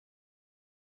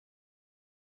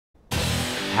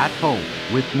At Home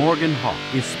with Morgan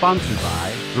Hawk is sponsored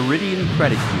by Veridian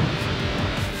Credit Union.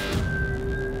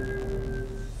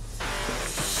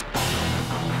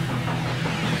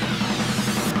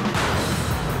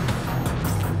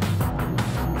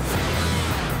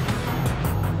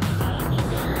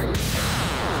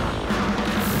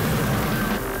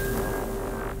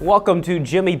 Welcome to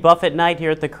Jimmy Buffett Night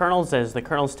here at the Colonels as the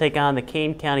Colonels take on the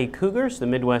Kane County Cougars, the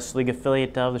Midwest League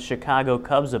affiliate of the Chicago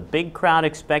Cubs. A big crowd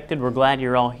expected. We're glad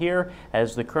you're all here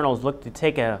as the Colonels look to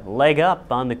take a leg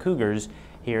up on the Cougars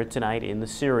here tonight in the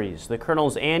series. The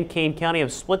Colonels and Kane County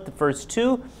have split the first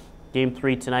two. Game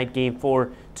 3 tonight, Game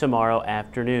 4 tomorrow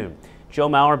afternoon. Joe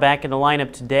Mauer back in the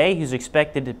lineup today. He's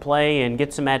expected to play and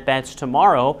get some at-bats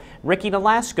tomorrow. Ricky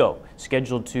Nolasco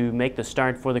scheduled to make the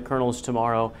start for the Colonels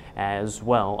tomorrow as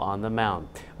well on the mound.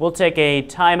 We'll take a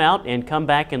timeout and come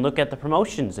back and look at the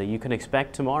promotions that you can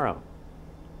expect tomorrow.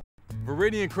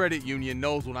 Veridian Credit Union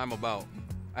knows what I'm about.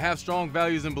 I have strong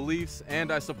values and beliefs, and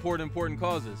I support important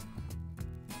causes.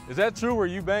 Is that true where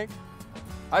you bank?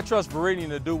 I trust Veridian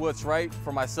to do what's right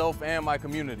for myself and my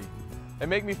community. They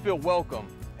make me feel welcome.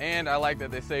 And I like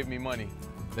that they save me money.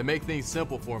 They make things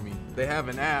simple for me. They have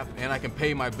an app and I can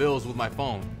pay my bills with my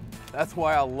phone. That's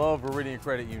why I love Veridian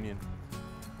Credit Union.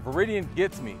 Veridian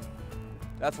gets me.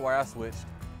 That's why I switched.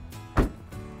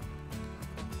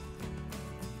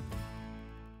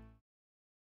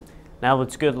 Now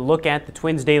let's go look at the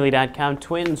TwinsDaily.com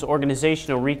Twins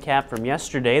organizational recap from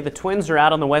yesterday. The Twins are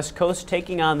out on the West Coast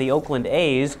taking on the Oakland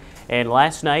A's, and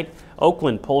last night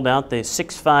Oakland pulled out the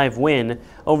 6-5 win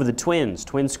over the Twins.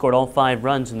 Twins scored all 5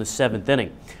 runs in the 7th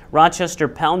inning. Rochester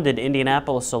pounded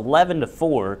Indianapolis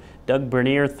 11-4. Doug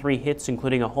Bernier 3 hits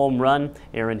including a home run.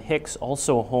 Aaron Hicks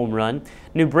also a home run.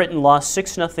 New Britain lost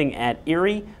 6-0 at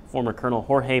Erie. Former Colonel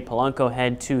Jorge Polanco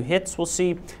had 2 hits. We'll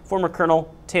see former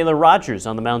Colonel Taylor Rogers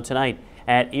on the mound tonight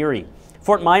at Erie.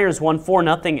 Fort Myers won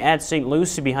 4-0 at St.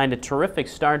 Lucie behind a terrific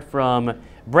start from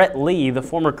Brett Lee. The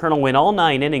former Colonel went all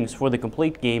 9 innings for the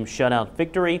complete game shutout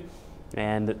victory.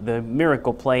 And the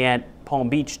miracle play at Palm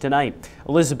Beach tonight.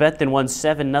 Elizabethton won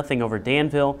 7-0 over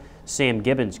Danville. Sam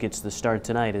Gibbons gets the start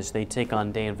tonight as they take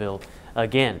on Danville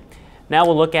again. Now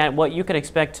we'll look at what you can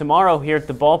expect tomorrow here at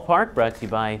the ballpark, brought to you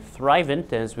by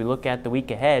Thrivent as we look at the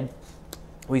week ahead.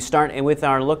 We start with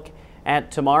our look at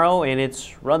tomorrow, and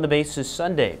it's Run the Bases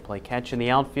Sunday. Play catch in the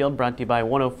outfield, brought to you by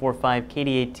 104.5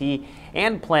 KDAT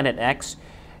and Planet X.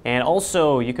 And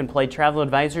also you can play Travel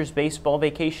Advisors Baseball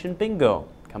Vacation Bingo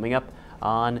coming up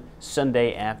on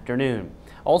Sunday afternoon.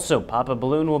 Also, Papa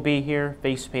Balloon will be here,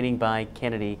 face painting by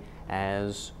Kennedy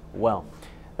as well.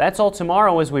 That's all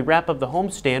tomorrow as we wrap up the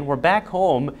homestand. We're back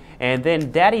home, and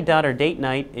then Daddy-Daughter Date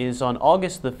Night is on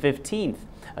August the 15th.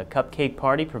 A cupcake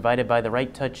party provided by the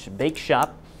Right Touch Bake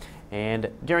Shop.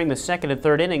 And during the 2nd and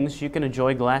 3rd innings, you can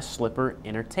enjoy glass slipper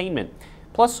entertainment.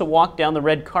 Plus a walk down the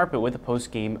red carpet with a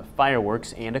post-game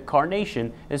fireworks and a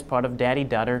carnation as part of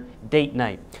Daddy-Daughter Date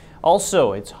Night.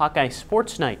 Also, it's Hawkeye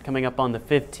Sports Night coming up on the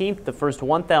 15th. The first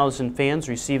 1,000 fans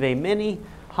receive a mini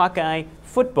Hawkeye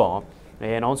football.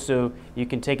 And also, you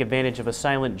can take advantage of a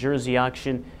silent jersey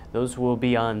auction. Those will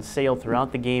be on sale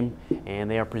throughout the game, and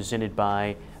they are presented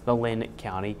by the Lynn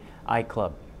County Eye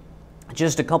Club.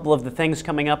 Just a couple of the things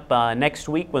coming up next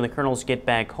week when the Colonels get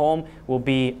back home. We'll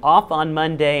be off on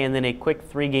Monday and then a quick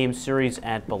 3-game series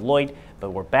at Beloit. But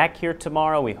we're back here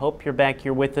tomorrow. We hope you're back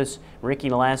here with us.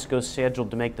 Ricky Nolasco is scheduled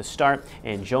to make the start,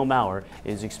 and Joe Mauer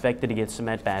is expected to get some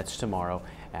at-bats tomorrow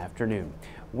afternoon.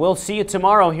 We'll see you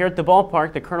tomorrow here at the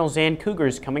ballpark. The Colonels and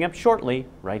Cougars coming up shortly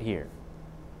right here.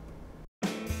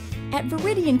 At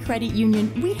Veridian Credit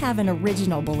Union, we have an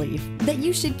original belief that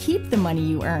you should keep the money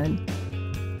you earn.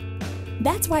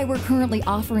 That's why we're currently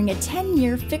offering a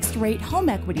 10-year fixed-rate home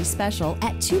equity special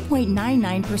at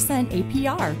 2.99%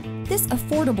 APR. This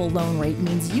affordable loan rate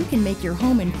means you can make your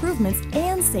home improvements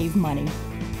and save money.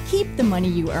 Keep the money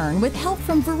you earn with help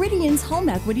from Veridian's Home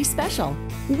Equity Special.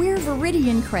 We're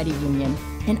Veridian Credit Union,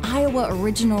 an Iowa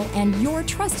original and your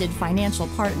trusted financial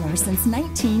partner since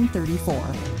 1934.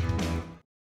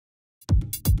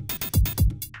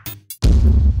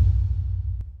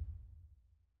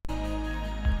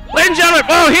 Ladies and gentlemen,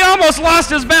 oh, he almost lost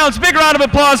his balance. Big round of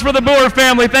applause for the Boer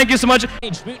family. Thank you so much.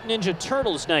 Mutant Ninja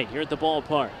Turtles night here at the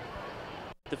ballpark.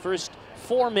 The first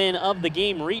 4 men of the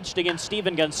game reached against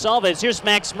Steven Gonsalves. Here's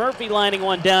Max Murphy lining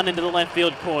one down into the left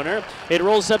field corner. It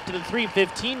rolls up to the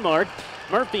 3:15 mark.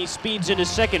 Murphy speeds into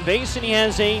second base, and he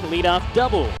has a leadoff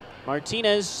double.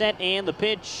 Martinez set and the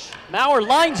pitch. Mauer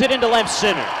lines it into left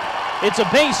center. It's a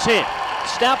base hit.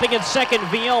 Stopping at second,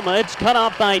 Vielma. It's cut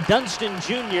off by Dunston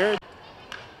Jr.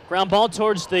 Ground ball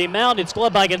towards the mound. It's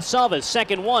gloved by Gonsalves.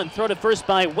 Second one. Throw to first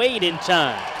by Wade in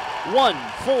time.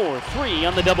 1-4-3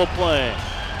 on the double play.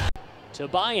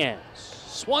 Tobias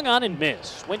swung on and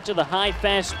missed. Went to the high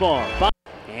fastball.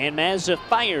 And Mazza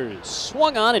fires.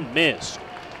 Swung on and missed.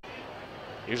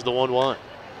 Here's the 1-1.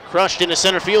 Crushed into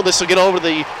center field. This will get over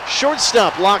the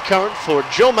shortstop Lockhart for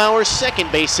Joe Mauer's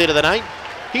second base hit of the night.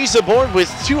 He's aboard with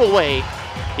 2 away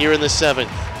here in the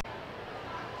 7th.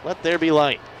 Let there be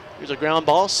light. Here's a ground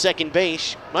ball, second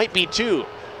base, might be 2.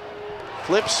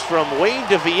 Flips from Wade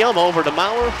to Villalma over to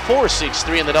Mauer,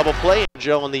 4-6-3 in the double play.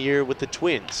 Joe on the year with the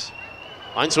Twins.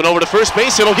 Lines one over to first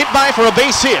base, it'll get by for a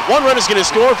base hit. 1 run is going to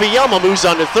score, Villalma moves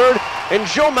on to third, and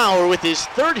Joe Mauer with his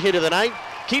 3rd hit of the night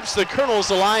keeps the Colonels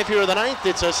alive here in the 9th.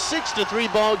 It's a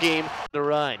 6-3 ball game to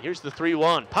ride. Here's the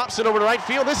 3-1, pops it over to right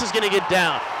field, this is going to get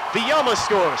down. Villalma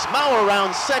scores, Mauer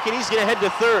rounds second, he's going to head to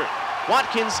third.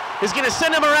 Watkins is going to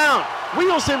send him around,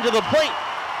 wheels him to the plate.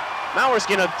 Mauer's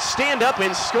going to stand up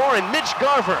and score, and Mitch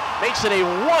Garver makes it a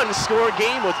 1-score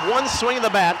game with 1 swing of the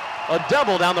bat. A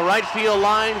double down the right field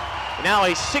line. Now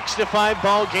a 6-5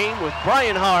 ball game with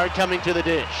Brian Hard coming to the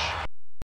dish.